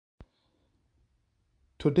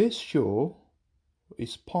Today's show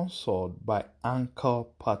is sponsored by Anchor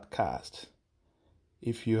Podcast.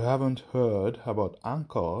 If you haven't heard about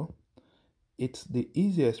Anchor, it's the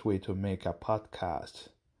easiest way to make a podcast.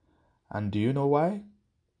 And do you know why?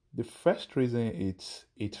 The first reason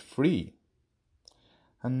it's free.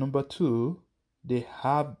 And number two, they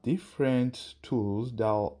have different tools that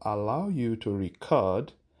will allow you to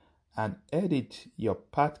record and edit your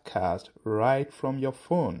podcast right from your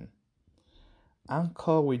phone.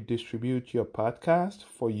 Anchor will distribute your podcast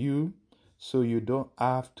for you so you don't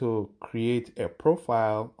have to create a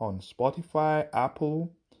profile on Spotify,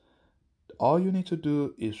 Apple. All you need to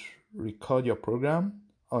do is record your program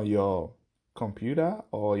on your computer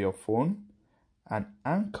or your phone, and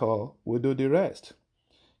Anchor will do the rest.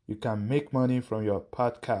 You can make money from your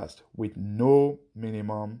podcast with no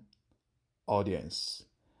minimum audience.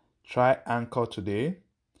 Try Anchor today.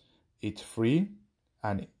 It's free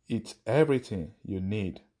and it's everything you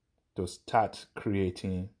need to start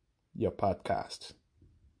creating your podcast.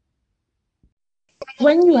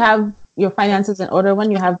 When you have your finances in order,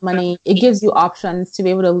 when you have money, it gives you options to be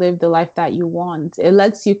able to live the life that you want. It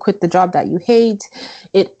lets you quit the job that you hate.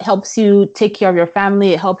 It helps you take care of your family.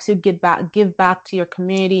 It helps you give back to your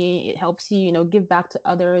community. It helps you, give back to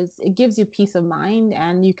others. It gives you peace of mind,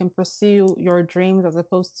 and you can pursue your dreams as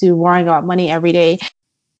opposed to worrying about money every day.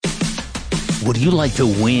 Would you like to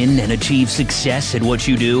win and achieve success at what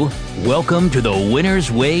you do? Welcome to the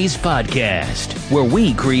Winner's Ways podcast, where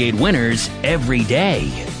we create winners every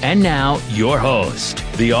day. And now, your host,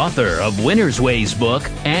 the author of Winner's Ways book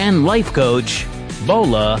and life coach,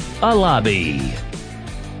 Bola Alabi.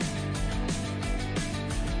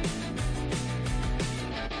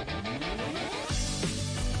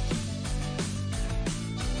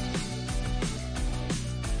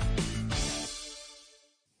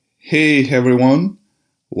 Hey everyone,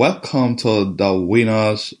 welcome to the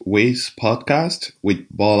Winner's Ways podcast with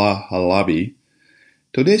Bola Alabi.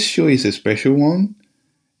 Today's show is a special one.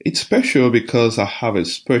 It's special because I have a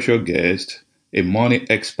special guest, a money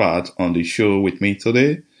expert on the show with me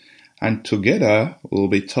today, and together we'll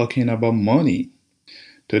be talking about money.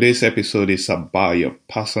 Today's episode is about your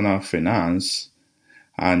personal finance,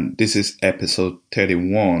 and this is episode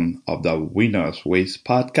 31 of the Winner's Ways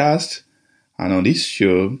podcast. And on this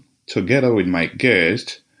show, together with my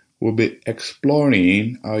guest, we'll be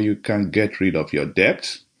exploring how you can get rid of your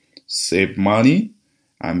debt, save money,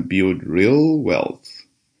 and build real wealth.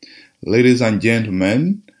 Ladies and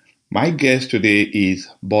gentlemen, my guest today is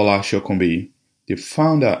Bola Sokunbi, the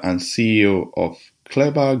founder and CEO of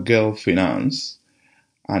Clever Girl Finance,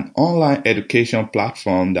 an online education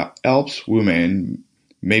platform that helps women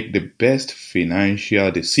make the best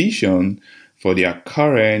financial decision for their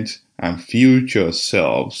current and future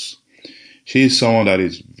selves. She is someone that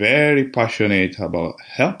is very passionate about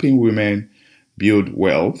helping women build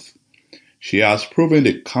wealth. She has proven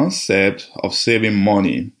the concept of saving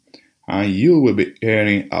money, and you will be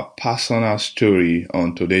hearing a personal story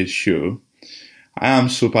on today's show. I am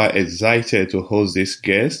super excited to host this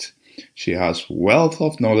guest. She has wealth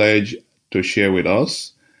of knowledge to share with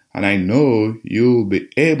us, and I know you will be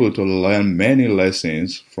able to learn many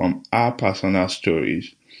lessons from our personal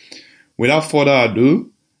stories. Without further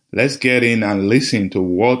ado, let's get in and listen to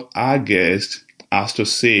what our guest has to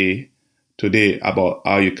say today about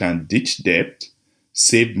how you can ditch debt,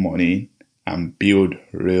 save money, and build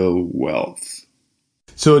real wealth.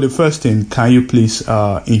 So the first thing, can you please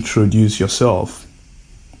introduce yourself?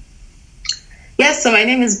 Yes, so my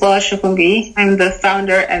name is Bola Sokunbi. I'm the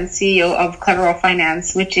founder and CEO of Clever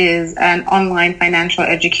Finance, which is an online financial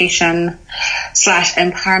education /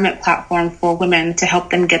 empowerment platform for women to help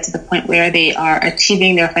them get to the point where they are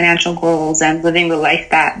achieving their financial goals and living the life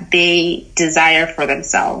that they desire for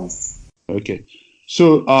themselves. Okay.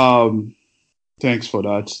 So, thanks for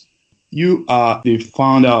that. You are the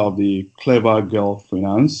founder of the Clever Girl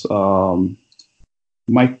Finance.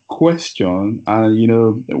 My question,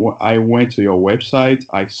 and I went to your website,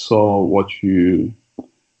 I saw what you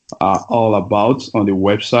are all about on the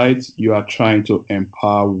website. You are trying to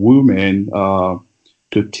empower women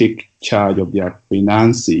to take charge of their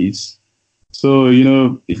finances. So,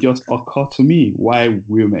 it just occurred to me, why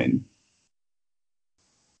women?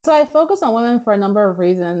 So I focus on women for a number of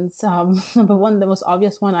reasons. Number one, the most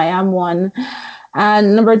obvious one, I am one.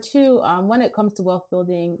 And number two, when it comes to wealth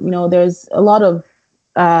building, there's a lot of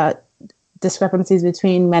discrepancies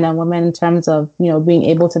between men and women in terms of, being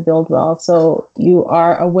able to build wealth. So you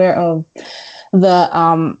are aware of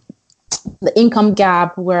the the income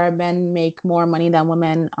gap where men make more money than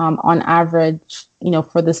women on average,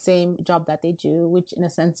 for the same job that they do, which in a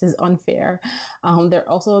sense is unfair. There are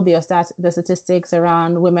also the statistics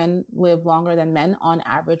around women live longer than men on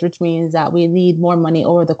average, which means that we need more money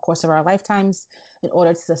over the course of our lifetimes in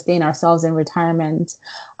order to sustain ourselves in retirement.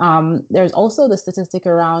 There's also the statistic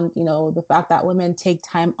around, the fact that women take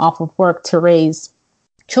time off of work to raise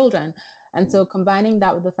children. And so combining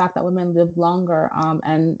that with the fact that women live longer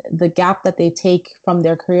and the gap that they take from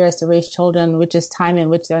their careers to raise children, which is time in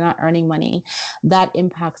which they're not earning money, that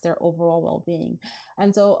impacts their overall well-being.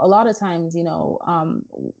 And so a lot of times,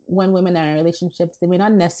 when women are in relationships, they may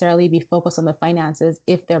not necessarily be focused on the finances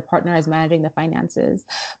if their partner is managing the finances.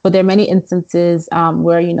 But there are many instances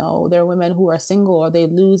where, there are women who are single or they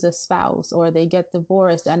lose a spouse or they get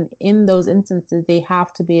divorced. And in those instances, they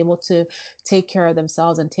have to be able to take care of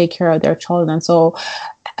themselves and take care of their children. And so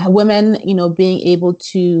women, being able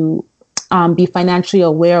to be financially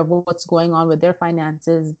aware of what's going on with their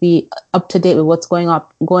finances, be up to date with what's going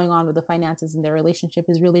on with the finances in their relationship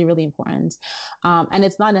is really, really important. And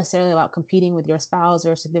it's not necessarily about competing with your spouse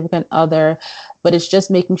or significant other, but it's just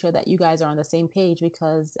making sure that you guys are on the same page,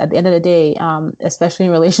 because at the end of the day, especially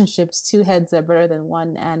in relationships, two heads are better than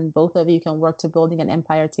one, and both of you can work to building an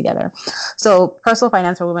empire together. So personal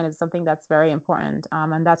finance for women is something that's very important.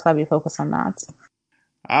 And that's why we focus on that.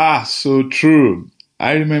 So true.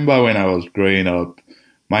 I remember when I was growing up,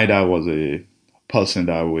 my dad was a person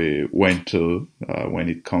that we went to when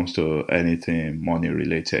it comes to anything money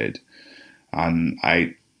related. And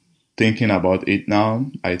thinking about it now,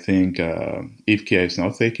 I think if care is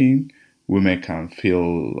not taken, women can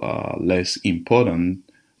feel less important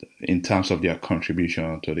in terms of their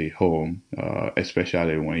contribution to the home,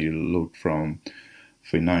 especially when you look from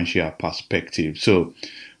financial perspective. So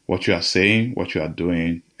what you are saying, what you are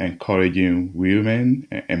doing, encouraging women,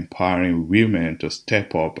 empowering women to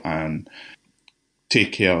step up and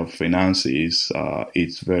take care of finances,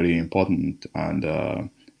 it's very important, and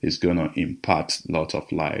it's going to impact lots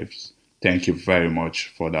of lives. Thank you very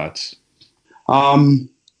much for that. When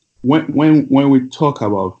we talk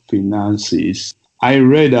about finances, I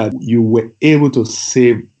read that you were able to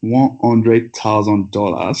save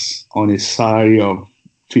 $100,000 on a salary of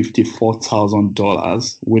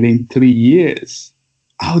 $54,000 within 3 years.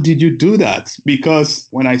 How did you do that? Because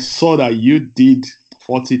when I saw that you did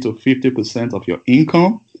 40 to 50% of your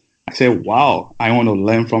income, I said, wow, I want to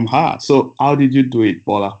learn from her. So how did you do it,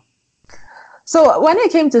 Bola? So when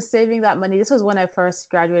it came to saving that money, this was when I first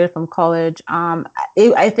graduated from college.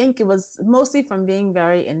 I think it was mostly from being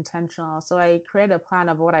very intentional. So I created a plan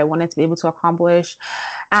of what I wanted to be able to accomplish.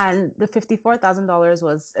 And the $54,000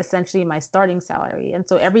 was essentially my starting salary. And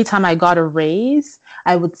so every time I got a raise,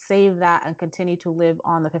 I would save that and continue to live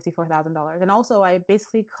on the $54,000. And also I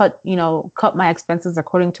basically cut my expenses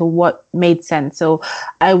according to what made sense. So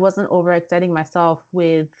I wasn't overextending myself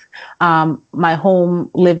with my home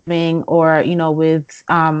living or, with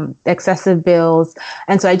excessive bills.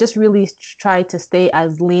 And so I just really tried to stay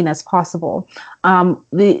as lean as possible.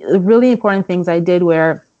 The really important things I did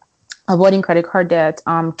were avoiding credit card debt,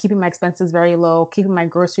 keeping my expenses very low, keeping my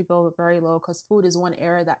grocery bill very low, because food is one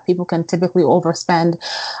area that people can typically overspend.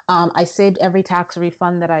 I saved every tax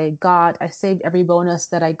refund that I got. I saved every bonus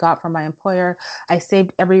that I got from my employer. I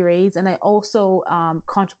saved every raise. And I also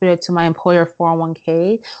contributed to my employer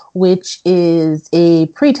 401k, which is a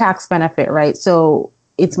pre-tax benefit, right? So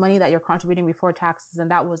it's money that you're contributing before taxes,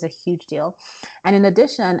 and that was a huge deal. And in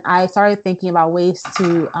addition, I started thinking about ways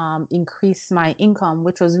to increase my income,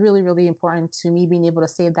 which was really, really important to me being able to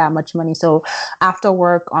save that much money. So after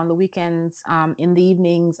work, on the weekends, in the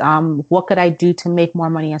evenings, what could I do to make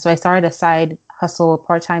more money? And so I started a side hustle,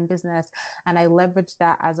 part-time business, and I leveraged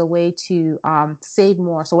that as a way to save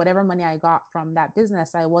more. So whatever money I got from that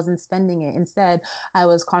business, I wasn't spending it. Instead, I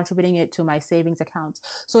was contributing it to my savings account.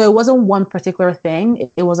 So it wasn't one particular thing.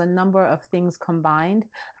 It was a number of things combined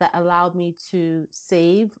that allowed me to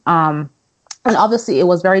save. And obviously, it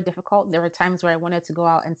was very difficult. There were times where I wanted to go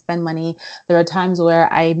out and spend money. There were times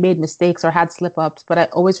where I made mistakes or had slip-ups, but I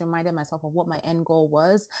always reminded myself of what my end goal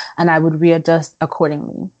was, and I would readjust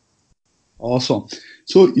accordingly. Awesome.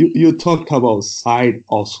 So you talked about side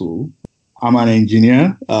hustle. I'm an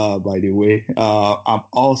engineer, by the way. I'm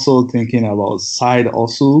also thinking about side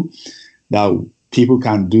hustle that people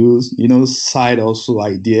can do, side hustle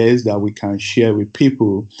ideas that we can share with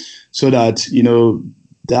people so that,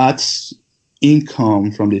 that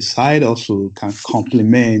income from the side hustle can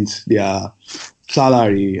complement their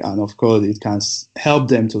salary. And of course, it can help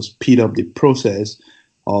them to speed up the process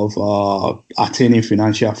of attaining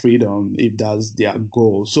financial freedom if that's their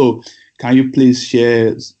goal. So can you please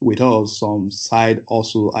share with us some side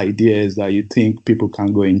hustle ideas that you think people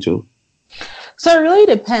can go into? So it really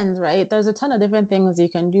depends, right? There's a ton of different things you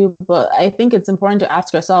can do, but I think it's important to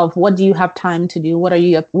ask yourself, what do you have time to do? What are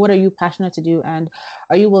you passionate to do? And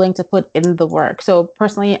are you willing to put in the work? So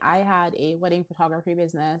personally, I had a wedding photography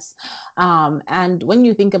business. And when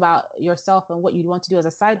you think about yourself and what you want to do as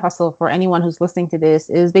a side hustle, for anyone who's listening to this,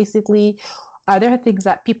 is basically, there are things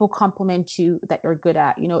that people compliment you that you're good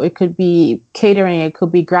at. It could be catering, it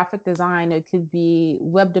could be graphic design, it could be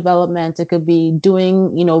web development, it could be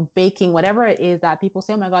doing, baking, whatever it is that people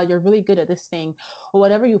say, oh my God, you're really good at this thing, or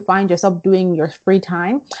whatever you find yourself doing in your free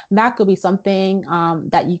time. That could be something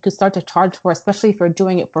that you could start to charge for, especially if you're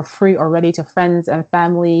doing it for free already to friends and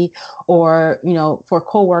family, or, for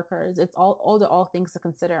coworkers. It's all things to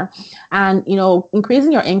consider. And,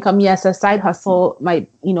 increasing your income, yes, a side hustle might,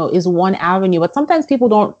 is one avenue, but sometimes people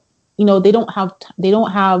don't,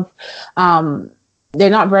 they're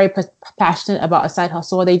not very passionate about a side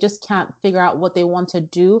hustle, or they just can't figure out what they want to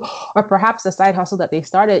do. Or perhaps the side hustle that they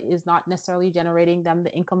started is not necessarily generating them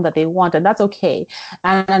the income that they want, and that's okay.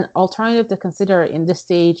 And an alternative to consider in this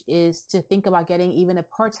stage is to think about getting even a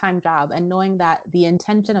part-time job, and knowing that the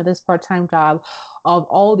intention of this part-time job, of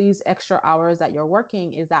all these extra hours that you're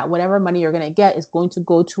working, is that whatever money you're going to get is going to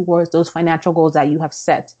go towards those financial goals that you have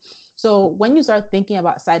set. So when you start thinking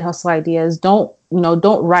about side hustle ideas, don't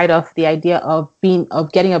write off the idea of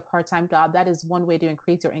getting a part-time job. That is one way to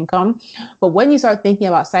increase your income. But when you start thinking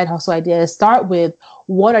about side hustle ideas, start with,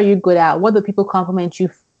 what are you good at? What do people compliment you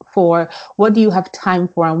for? What do you have time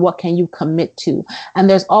for? And what can you commit to? And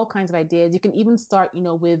there's all kinds of ideas. You can even start,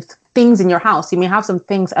 with things in your house. You may have some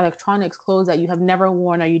things, electronics, clothes that you have never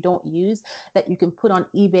worn or you don't use, that you can put on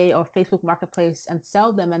eBay or Facebook Marketplace and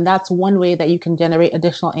sell them. And that's one way that you can generate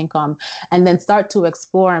additional income. And then start to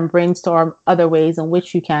explore and brainstorm other ways in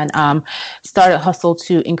which you can start a hustle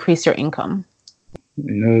to increase your income.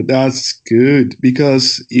 That's good,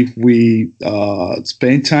 because if we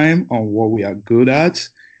spend time on what we are good at,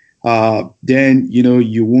 then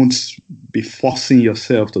you won't be forcing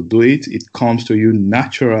yourself to do it. It comes to you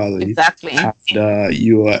naturally. Exactly. And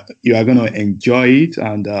you are going to enjoy it,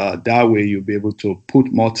 and that way you'll be able to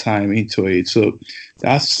put more time into it. So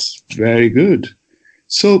that's very good.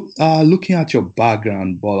 So looking at your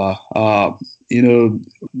background, Bola,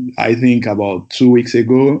 I think about 2 weeks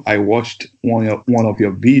ago, I watched one of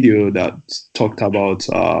your video that talked about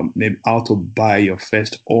maybe how to buy your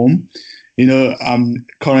first home. I'm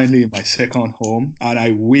currently in my second home, and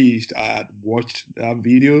I wished I had watched that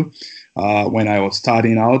video when I was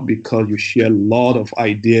starting out, because you share a lot of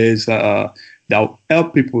ideas that will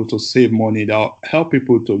help people to save money, that will help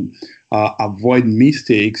people to avoid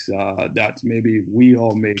mistakes that maybe we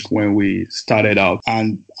all make when we started out.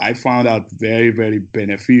 And I found that very, very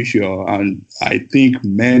beneficial. And I think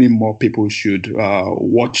many more people should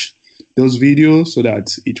watch those videos so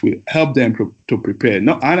that it will help them to prepare.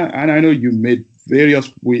 No, and I know you made various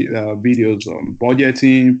videos on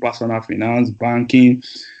budgeting, personal finance, banking,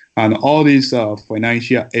 and all this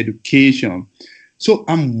financial education. So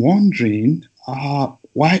I'm wondering,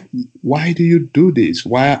 why do you do this?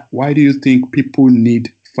 Why do you think people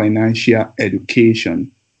need financial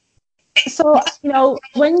education? So,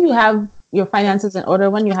 when you have your finances in order,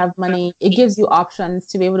 when you have money, it gives you options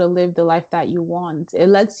to be able to live the life that you want. It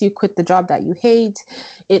lets you quit the job that you hate.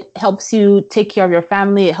 It helps you take care of your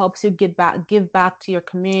family. It helps you give back to your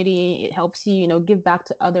community. It helps you, give back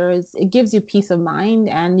to others. It gives you peace of mind,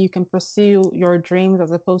 and you can pursue your dreams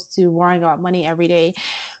as opposed to worrying about money every day.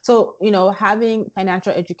 So, having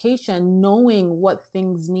financial education, knowing what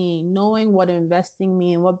things mean, knowing what investing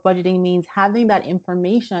means, what budgeting means, having that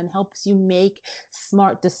information helps you make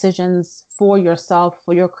smart decisions for yourself,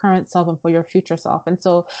 for your current self, and for your future self. And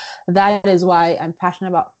so that is why I'm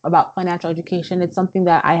passionate about financial education. It's something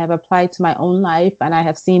that I have applied to my own life, and I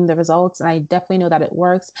have seen the results, and I definitely know that it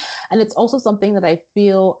works. And it's also something that I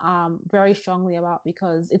feel very strongly about,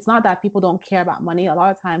 because it's not that people don't care about money. A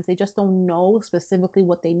lot of times they just don't know specifically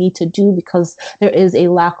what they need to do, because there is a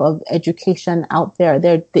lack of education out there.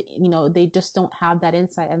 They just don't have that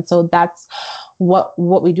insight. And so that's what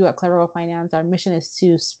we do at Clever Finance. Our mission is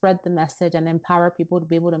to spread the message and empower people to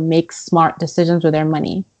be able to make smart decisions with their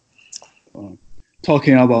money.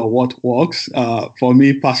 Talking about what works for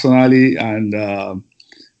me personally, and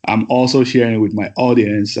I'm also sharing with my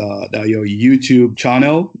audience that your YouTube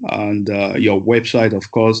channel and your website, of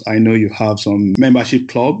course. I know you have some membership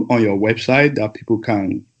club on your website that people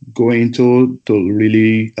can go into to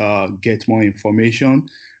really get more information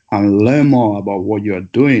and learn more about what you're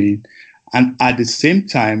doing. And at the same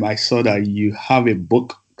time, I saw that you have a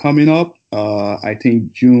book coming up. I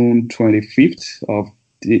think June 25th of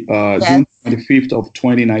Yes. June 25th of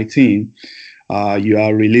 2019. You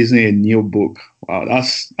are releasing a new book. Wow,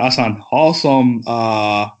 that's an awesome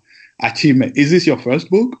achievement. Is this your first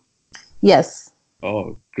book? Yes.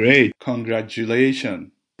 Oh, great!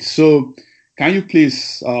 Congratulations. So, can you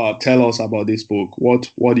please tell us about this book?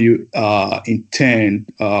 What do you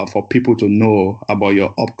intend for people to know about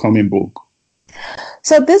your upcoming book?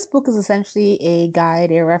 So this book is essentially a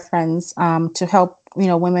guide, a reference to help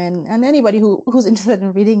women and anybody who's interested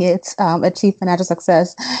in reading it achieve financial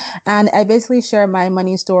success. And I basically share my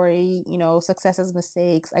money story, successes,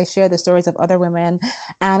 mistakes. I share the stories of other women,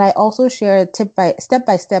 and I also share step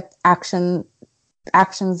by step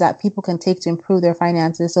actions that people can take to improve their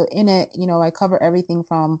finances. So in it, I cover everything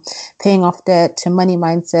from paying off debt to money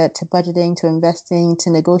mindset to budgeting to investing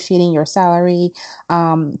to negotiating your salary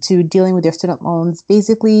to dealing with your student loans.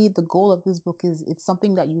 Basically, the goal of this book is it's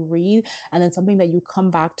something that you read and then something that you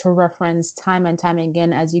come back to reference time and time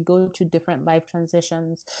again as you go to different life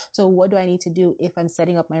transitions. So what do I need to do if I'm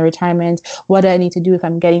setting up my retirement? What do I need to do if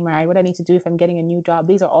I'm getting married? What do I need to do if I'm getting a new job?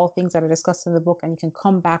 These are all things that are discussed in the book, and you can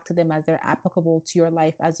come back to them as they're applicable to your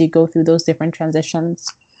life as you go through those different transitions.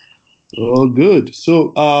 Oh, good.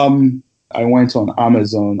 So, I went on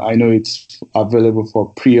Amazon. I know it's available for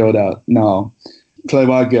pre-order now.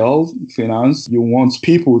 Clever Girl Finance, you want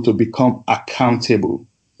people to become accountable.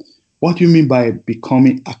 What do you mean by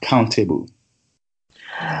becoming accountable?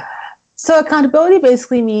 So accountability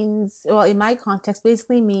basically means, well, in my context,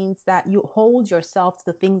 basically means that you hold yourself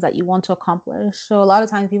to the things that you want to accomplish. So a lot of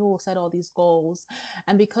times people will set all these goals,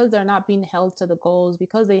 and because they're not being held to the goals,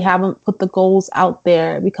 because they haven't put the goals out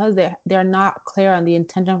there, because they're not clear on the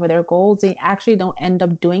intention for their goals, they actually don't end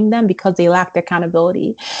up doing them because they lack the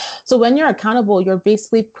accountability. So when you're accountable, you're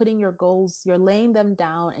basically putting your goals, you're laying them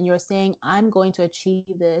down, and you're saying, I'm going to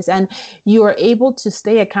achieve this. And you are able to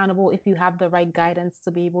stay accountable if you have the right guidance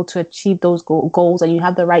to be able to achieve those goals, and you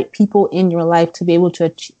have the right people in your life to be able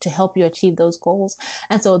to help you achieve those goals.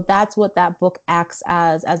 And so that's what that book acts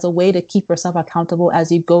as a way to keep yourself accountable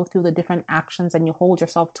as you go through the different actions and you hold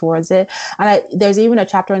yourself towards it. And there's even a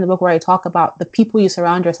chapter in the book where I talk about the people you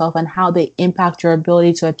surround yourself and how they impact your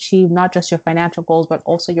ability to achieve not just your financial goals, but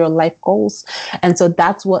also your life goals. And so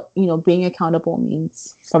that's what, being accountable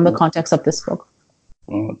means from the context of this book.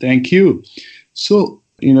 Oh, thank you. So,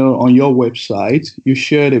 on your website, you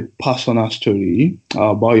shared a personal story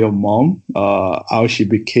about your mom, how she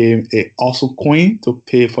became a hustle queen to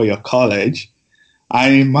pay for your college.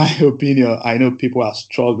 And in my opinion, I know people are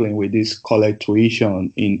struggling with this college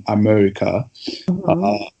tuition in America.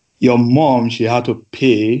 Mm-hmm. Your mom, she had to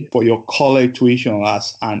pay for your college tuition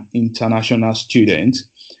as an international student,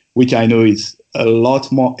 which I know is a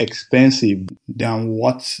lot more expensive than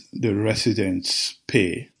what the residents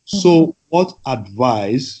pay. So, what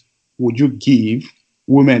advice would you give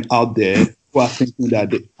women out there who are thinking that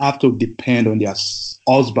they have to depend on their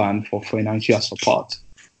husband for financial support?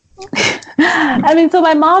 I mean, so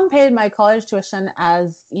my mom paid my college tuition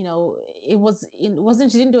as, she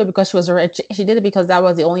didn't do it because she was rich. She did it because that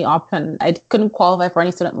was the only option. I couldn't qualify for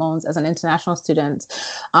any student loans as an international student.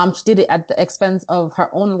 She did it at the expense of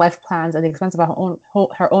her own life plans, at the expense of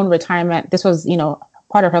her own retirement. This was,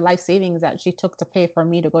 part of her life savings that she took to pay for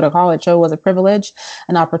me to go to college. So it was a privilege,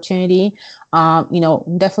 an opportunity,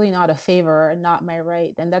 definitely not a favor, not my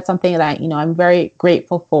right. And that's something that, I'm very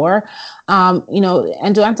grateful for. And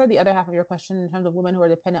to answer the other half of your question in terms of women who are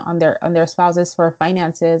dependent on their spouses for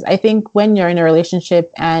finances, I think when you're in a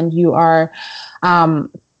relationship and you are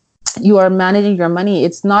managing your money,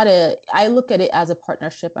 I look at it as a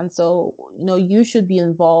partnership. And so, you should be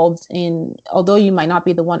involved in, although you might not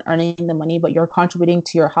be the one earning the money, but you're contributing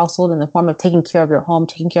to your household in the form of taking care of your home,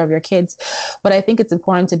 taking care of your kids. But I think it's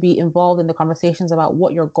important to be involved in the conversations about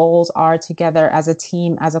what your goals are together as a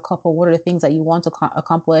team, as a couple. What are the things that you want to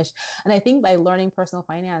accomplish? And I think by learning personal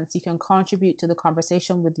finance, you can contribute to the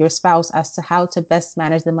conversation with your spouse as to how to best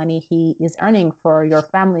manage the money he is earning for your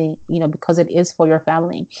family, because it is for your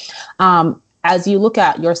family. As you look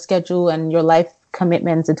at your schedule and your life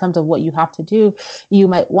commitments in terms of what you have to do, you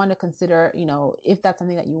might want to consider, if that's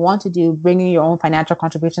something that you want to do, bringing your own financial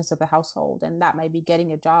contributions to the household. And that might be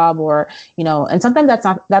getting a job or, and sometimes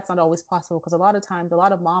that's not always possible, because a lot of times, a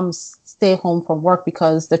lot of moms stay home from work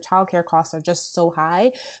because the childcare costs are just so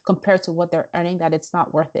high compared to what they're earning that it's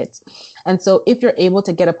not worth it. And so if you're able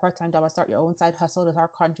to get a part-time job or start your own side hustle to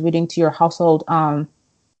start contributing to your household,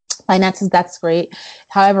 finances, that's great.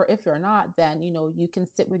 However, if you're not, then, you can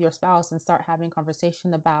sit with your spouse and start having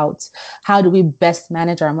conversation about how do we best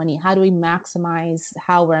manage our money? How do we maximize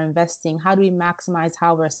how we're investing? How do we maximize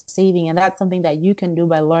how we're saving? And that's something that you can do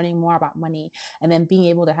by learning more about money and then being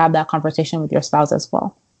able to have that conversation with your spouse as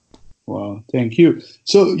well. Wow, thank you.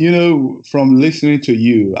 So, from listening to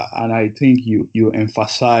you, and I think you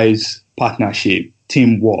emphasize partnership,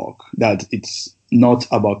 teamwork, that it's not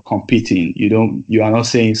about competing. You are not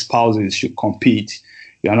saying spouses should compete.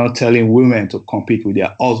 You are not telling women to compete with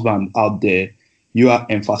their husband out there. You are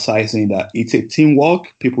emphasizing that it's a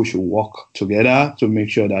teamwork. People should work together to make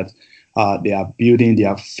sure that they are building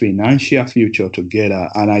their financial future together.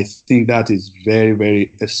 And I think that is very,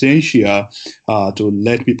 very essential to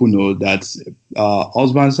let people know that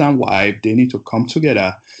husbands and wives, they need to come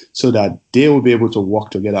together so that they will be able to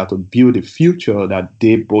work together to build a future that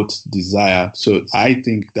they both desire. So I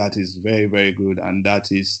think that is very, very good. And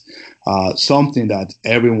that is something that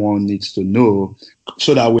everyone needs to know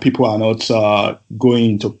so that people are not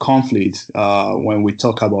going into conflict when we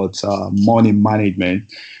talk about money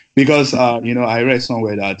management. Because, I read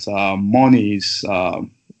somewhere that money is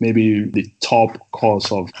maybe the top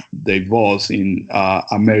cause of divorce in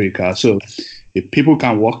America. So if people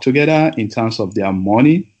can work together in terms of their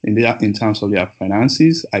money, in terms of their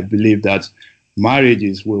finances, I believe that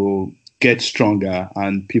marriages will get stronger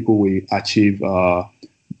and people will achieve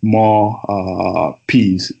more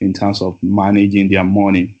peace in terms of managing their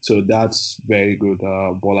money. So that's very good,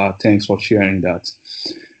 Bola. Thanks for sharing that.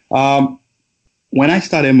 When I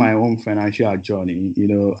started my own financial journey,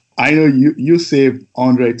 I know you saved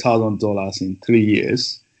 $100,000 in 3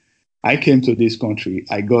 years. I came to this country.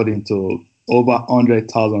 I got into over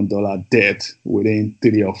 $100,000 debt within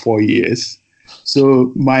 3 or 4 years.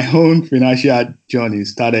 So my own financial journey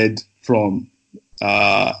started from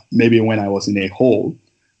maybe when I was in a hole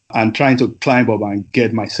and trying to climb up and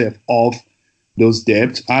get myself off those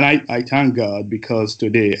debts. And I thank God because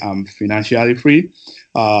today I'm financially free.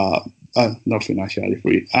 Not financially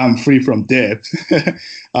free. I'm free from debt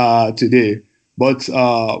today. But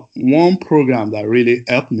one program that really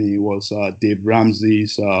helped me was Dave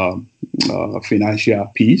Ramsey's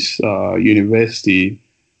Financial Peace University,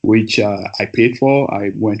 which I paid for.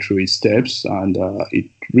 I went through its steps, and it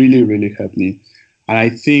really, really helped me. And I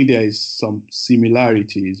think there is some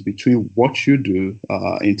similarities between what you do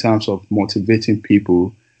in terms of motivating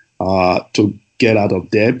people to get out of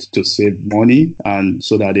debt, to save money, and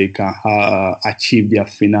so that they can achieve their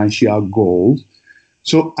financial goals.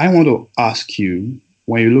 So I want to ask you,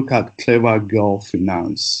 when you look at Clever Girl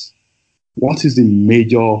Finance, what is the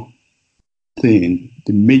major thing,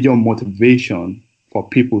 the major motivation for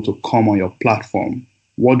people to come on your platform?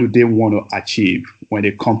 What do they want to achieve when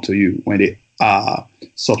they come to you, when they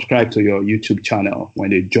subscribe to your YouTube channel, when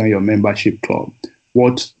they join your membership club?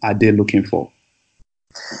 What are they looking for?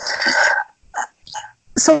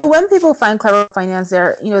 So when people find Clever Finance,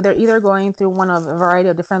 they're either going through one of a variety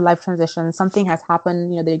of different life transitions. Something has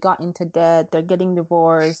happened, they got into debt, they're getting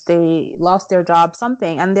divorced, they lost their job,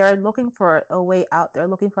 something, and they're looking for a way out. They're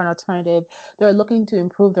looking for an alternative. They're looking to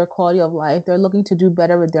improve their quality of life. They're looking to do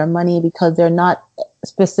better with their money because they're not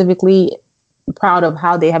specifically proud of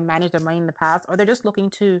how they have managed their money in the past, or they're just looking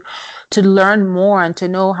to learn more and to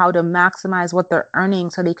know how to maximize what they're earning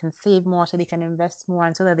so they can save more, so they can invest more,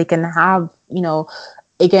 and so that they can have,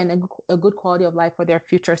 again, a good quality of life for their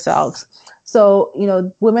future selves. So,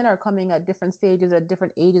 women are coming at different stages, at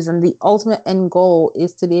different ages, and the ultimate end goal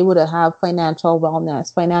is to be able to have financial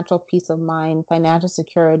wellness, financial peace of mind, financial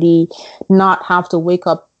security, not have to wake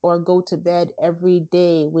up or go to bed every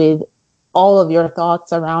day with all of your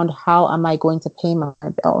thoughts around how am I going to pay my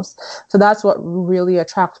bills. So that's what really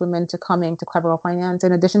attracts women to coming to Clever Finance,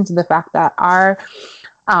 in addition to the fact that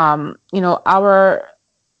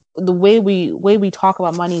the way we talk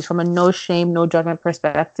about money is from a no shame, no judgment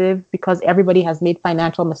perspective, because everybody has made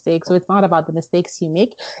financial mistakes. So it's not about the mistakes you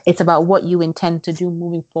make. It's about what you intend to do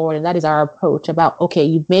moving forward. And that is our approach about, okay,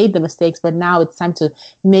 you've made the mistakes, but now it's time to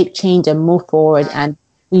make change and move forward. And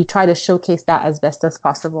we try to showcase that as best as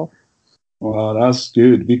possible. Well, that's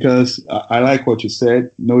good, because I like what you said.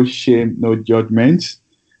 No shame, no judgment.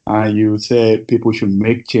 And you say people should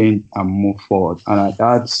make change and move forward. And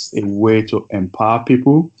that's a way to empower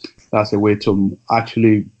people. That's a way to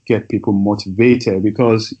actually get people motivated,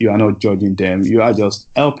 because you are not judging them. You are just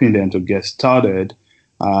helping them to get started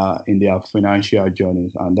in their financial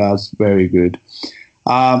journeys. And that's very good.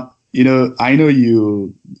 I know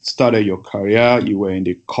you started your career, you were in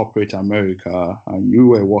the corporate America, and you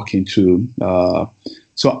were working too.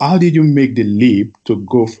 So how did you make the leap to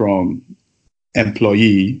go from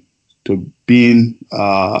employee to being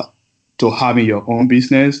to having your own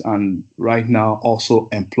business and right now also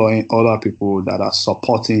employing other people that are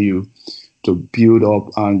supporting you to build up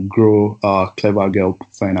and grow Clever Girl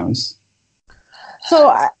Finance?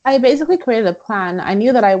 So I basically created a plan. I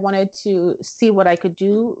knew that I wanted to see what I could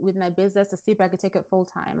do with my business to see if I could take it full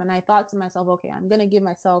time. And I thought to myself, okay, I'm going to give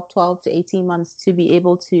myself 12 to 18 months to be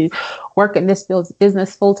able to work in this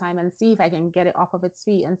business full time and see if I can get it off of its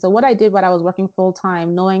feet. And so what I did when I was working full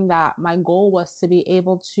time, knowing that my goal was to be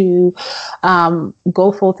able to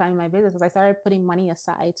go full time in my business, was I started putting money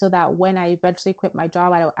aside so that when I eventually quit my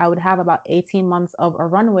job, I would have about 18 months of a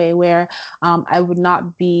runway where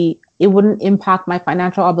it wouldn't impact my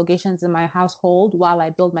financial obligations in my household while I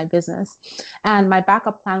build my business. And my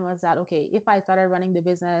backup plan was that, okay, if I started running the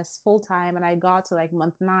business full time and I got to like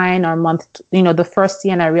month 9 or the first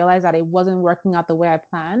year and I realized that it wasn't working out the way I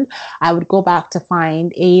planned, I would go back to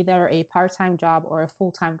find either a part-time job or a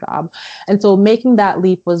full-time job. And so making that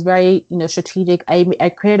leap was very, strategic. I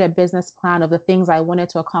created a business plan of the things I wanted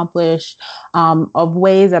to accomplish, of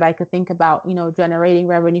ways that I could think about, generating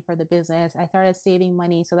revenue for the business. I started saving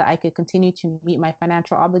money so that I could continue to meet my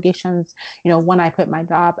financial obligations, when I quit my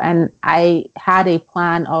job. And I had a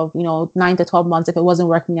plan of, 9 to 12 months. If it wasn't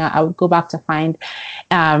working out, I would go back to find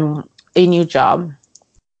a new job.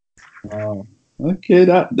 Wow. Okay,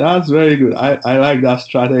 that's very good. I like that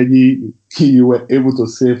strategy. You were able to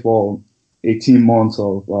save for 18 months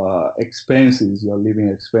of expenses, your living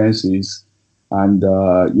expenses, and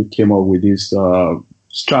you came up with this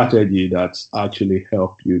strategy that's actually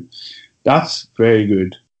helped you. That's very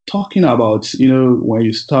good. Talking about, when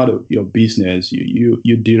you start your business,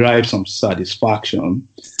 you derive some satisfaction.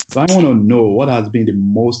 So I want to know what has been the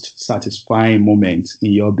most satisfying moment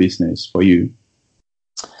in your business for you.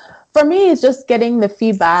 For me, it's just getting the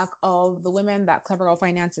feedback of the women that Clever Girl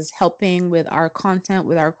Finance is helping with our content,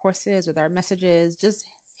 with our courses, with our messages, just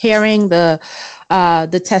hearing the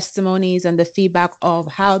testimonies and the feedback of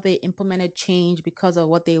how they implemented change because of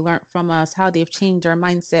what they learned from us, how they've changed their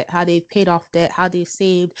mindset, how they've paid off debt, how they've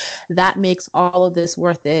saved. That makes all of this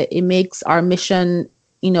worth it. It makes our mission,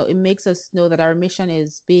 it makes us know that our mission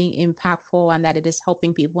is being impactful and that it is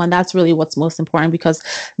helping people. And that's really what's most important, because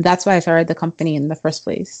that's why I started the company in the first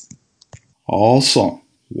place. Awesome.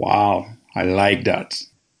 Wow. I like that.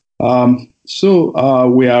 So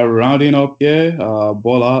we are rounding up here,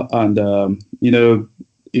 Bola, and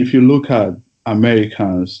if you look at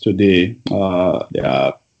Americans today, there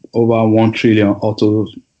are over 1 trillion auto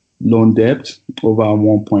loan debt, over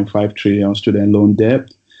 1.5 trillion student loan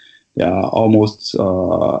debt. There are almost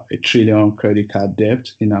 1 trillion credit card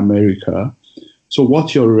debt in America. So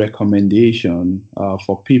what's your recommendation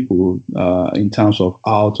for people in terms of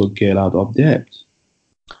how to get out of debt?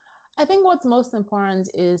 I think what's most important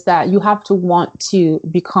is that you have to want to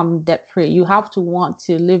become debt free. You have to want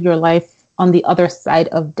to live your life on the other side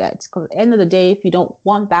of debt. Because at the end of the day, if you don't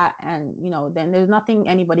want that, and then there's nothing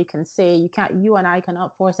anybody can say. You and I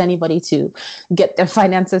cannot force anybody to get their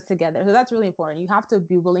finances together. So that's really important. You have to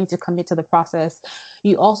be willing to commit to the process.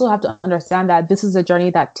 You also have to understand that this is a journey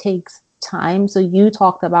that takes time. So you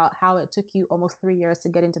talked about how it took you almost 3 years to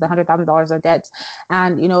get into the $100,000 of debt.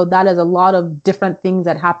 And, that is a lot of different things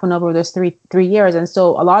that happen over those three years. And so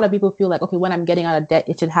a lot of people feel like, okay, when I'm getting out of debt,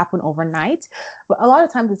 it should happen overnight. But a lot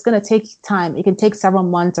of times it's going to take time. It can take several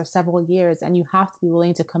months or several years. And you have to be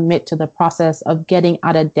willing to commit to the process of getting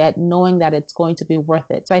out of debt, knowing that it's going to be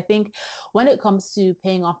worth it. So I think when it comes to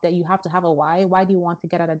paying off debt, you have to have a why. Why do you want to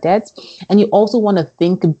get out of debt? And you also want to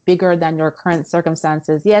think bigger than your current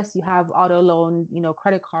circumstances. Yes, you have auto loan,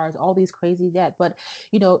 credit cards, all these crazy debt. But,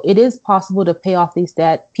 it is possible to pay off these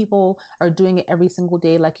debt. People are doing it every single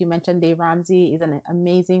day. Like you mentioned, Dave Ramsey is an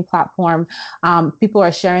amazing platform. People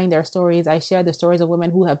are sharing their stories. I share the stories of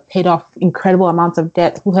women who have paid off incredible amounts of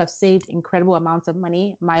debt, who have saved incredible amounts of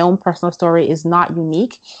money. My own personal story is not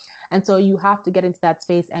unique. And so you have to get into that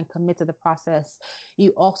space and commit to the process.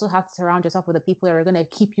 You also have to surround yourself with the people that are going to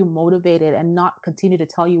keep you motivated and not continue to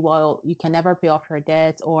tell you, well, you can never pay off your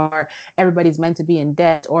debt, or everybody's meant to be in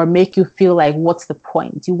debt, or make you feel like, what's the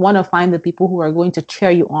point? You want to find the people who are going to cheer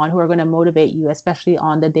you on, who are going to motivate you, especially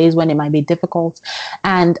on the days when it might be difficult.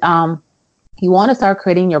 And, you want to start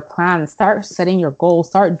creating your plans, start setting your goals,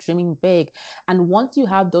 start dreaming big. And once you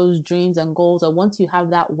have those dreams and goals, or once you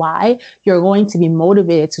have that why, you're going to be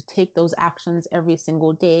motivated to take those actions every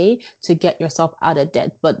single day to get yourself out of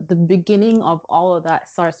debt. But the beginning of all of that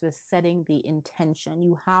starts with setting the intention.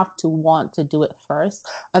 You have to want to do it first.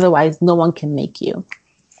 Otherwise, no one can make you.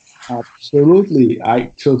 Absolutely.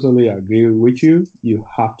 I totally agree with you. You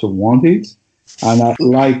have to want it. And I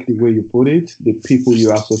like the way you put it. The people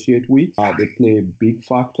you associate with, they play a big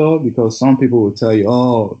factor, because some people will tell you,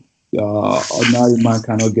 oh, ordinary man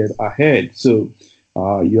cannot get ahead. So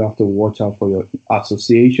you have to watch out for your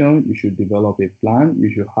association. You should develop a plan.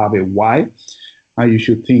 You should have a why, and you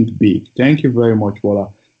should think big. Thank you very much,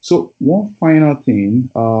 Bola. So one final thing,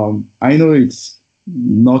 I know it's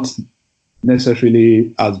not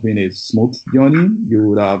necessarily has been a smooth journey. You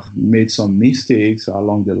would have made some mistakes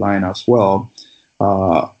along the line as well.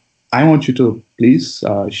 Uh, I want you to please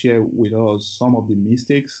share with us some of the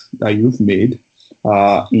mistakes that you've made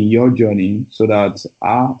in your journey so that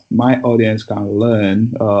my audience can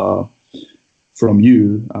learn from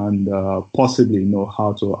you and possibly know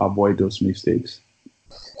how to avoid those mistakes.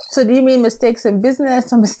 So do you mean mistakes in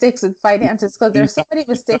business or mistakes in finances? Because In, there's so many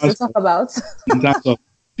mistakes to talk about. in terms of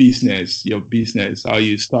business, your business, how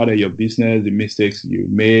you started your business, the mistakes you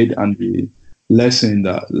made, and the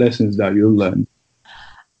lessons that you learned.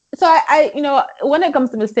 So when it comes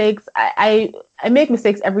to mistakes, I make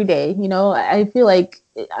mistakes every day. I feel like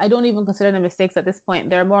I don't even consider them mistakes at this point.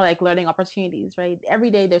 They're more like learning opportunities, right?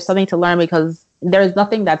 Every day there's something to learn because there's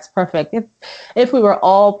nothing that's perfect. If we were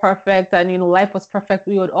all perfect and life was perfect,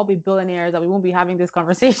 we would all be billionaires and we won't be having this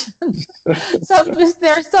conversation. So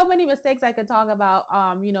there's so many mistakes I could talk about.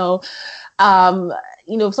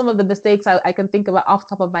 Some of the mistakes I can think about off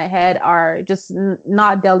the top of my head are just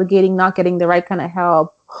not delegating, not getting the right kind of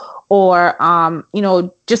help, or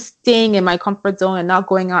just staying in my comfort zone and not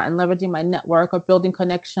going out and leveraging my network or building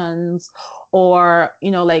connections, or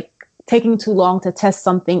like taking too long to test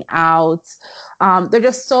something out. There are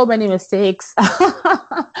just so many mistakes.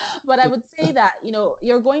 But I would say that,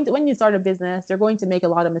 when you start a business, you're going to make a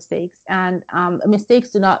lot of mistakes, and mistakes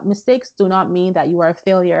do not mean that you are a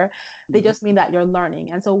failure. They just mean that you're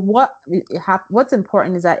learning. And so what's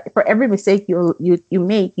important is that for every mistake you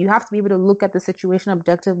make, you have to be able to look at the situation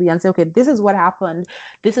objectively and say, okay, this is what happened.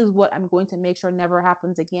 This is what I'm going to make sure never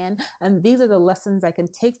happens again. And these are the lessons I can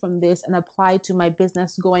take from this and apply to my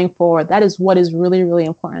business going forward. That is what is really, really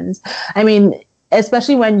important. I mean,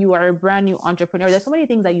 especially when you are a brand new entrepreneur, there's so many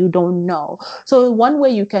things that you don't know. So one way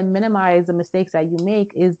you can minimize the mistakes that you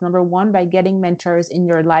make is, number one, by getting mentors in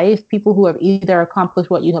your life, people who have either accomplished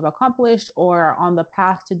what you have accomplished or are on the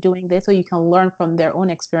path to doing this, so you can learn from their own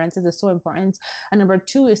experiences. Is so important. And number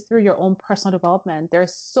two is through your own personal development.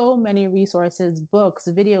 There's so many resources, books,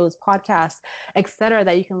 videos, podcasts, etc.,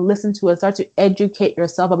 that you can listen to and start to educate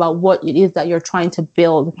yourself about what it is that you're trying to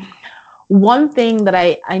build. One thing that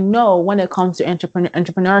I know when it comes to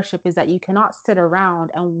entrepreneurship is that you cannot sit around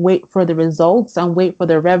and wait for the results and wait for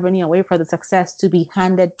the revenue and wait for the success to be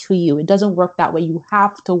handed to you. It doesn't work that way. You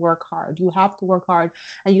have to work hard. You have to work hard,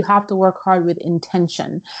 and you have to work hard with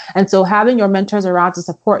intention. And so having your mentors around to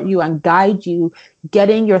support you and guide you,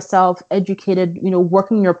 getting yourself educated,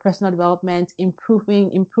 working your personal development,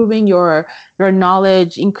 improving your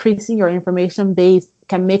knowledge, increasing your information base,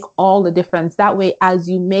 can make all the difference. That way, as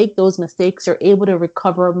you make those mistakes, you're able to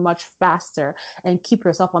recover much faster and keep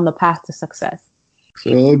yourself on the path to success.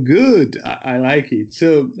 So good. I like it.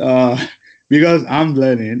 So because I'm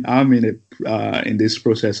learning, I'm in this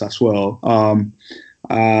process as well.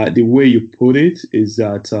 The way you put it is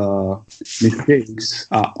that mistakes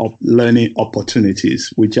are learning opportunities,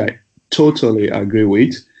 which I totally agree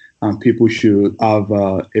with. And people should have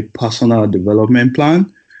a personal development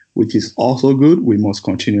plan, which is also good. We must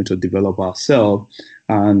continue to develop ourselves,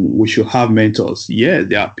 and we should have mentors. Yeah,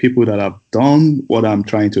 there are people that have done what I'm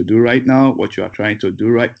trying to do right now, what you are trying to do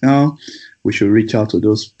right now. We should reach out to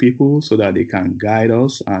those people so that they can guide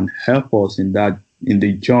us and help us in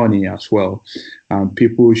the journey as well. And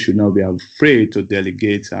people should not be afraid to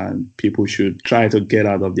delegate, and people should try to get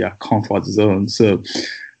out of their comfort zone. So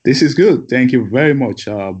this is good. Thank you very much,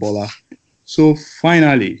 Bola. So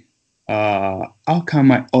finally, how can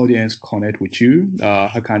my audience connect with you?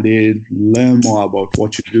 How can they learn more about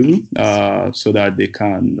what you do so that they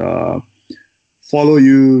can follow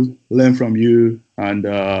you, learn from you, and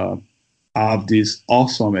have this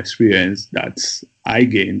awesome experience that I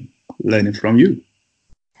gain learning from you?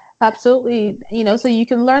 Absolutely. So you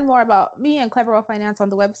can learn more about me and Clever World Finance on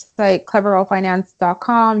the website,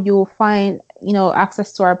 cleverworldfinance.com. You'll find,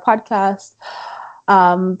 access to our podcast,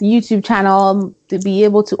 the YouTube channel, to be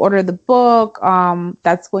able to order the book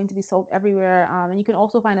that's going to be sold everywhere. And you can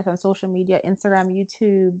also find us on social media, Instagram,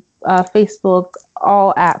 YouTube, Facebook,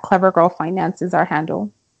 all at Clever Girl Finance is our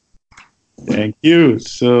handle. Thank you.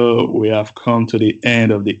 So we have come to the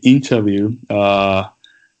end of the interview.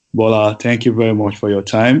 Bola, thank you very much for your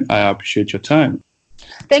time. I appreciate your time.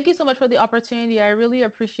 Thank you so much for the opportunity. I really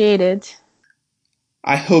appreciate it.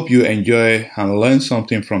 I hope you enjoy and learn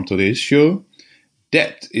something from today's show.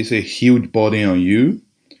 Debt is a huge burden on you.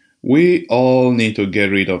 We all need to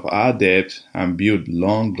get rid of our debt and build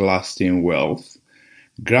long-lasting wealth.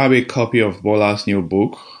 Grab a copy of Bola's new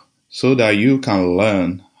book so that you can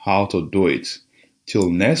learn how to do it.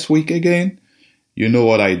 Till next week again, you know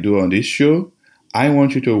what I do on this show. I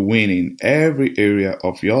want you to win in every area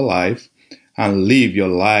of your life and live your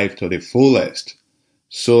life to the fullest.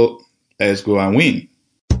 So, let's go and win.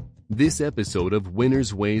 This episode of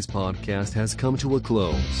Winner's Ways podcast has come to a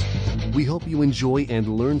close. We hope you enjoy and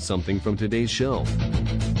learn something from today's show.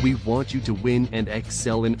 We want you to win and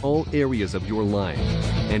excel in all areas of your life,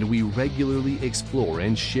 and we regularly explore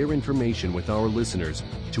and share information with our listeners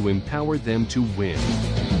to empower them to win.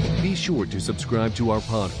 Be sure to subscribe to our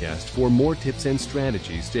podcast for more tips and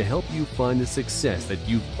strategies to help you find the success that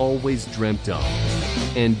you've always dreamt of.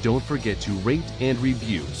 And don't forget to rate and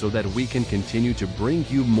review so that we can continue to bring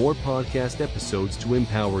you more podcast episodes to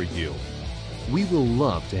empower you. We will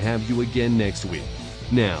love to have you again next week.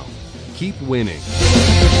 Now, keep winning.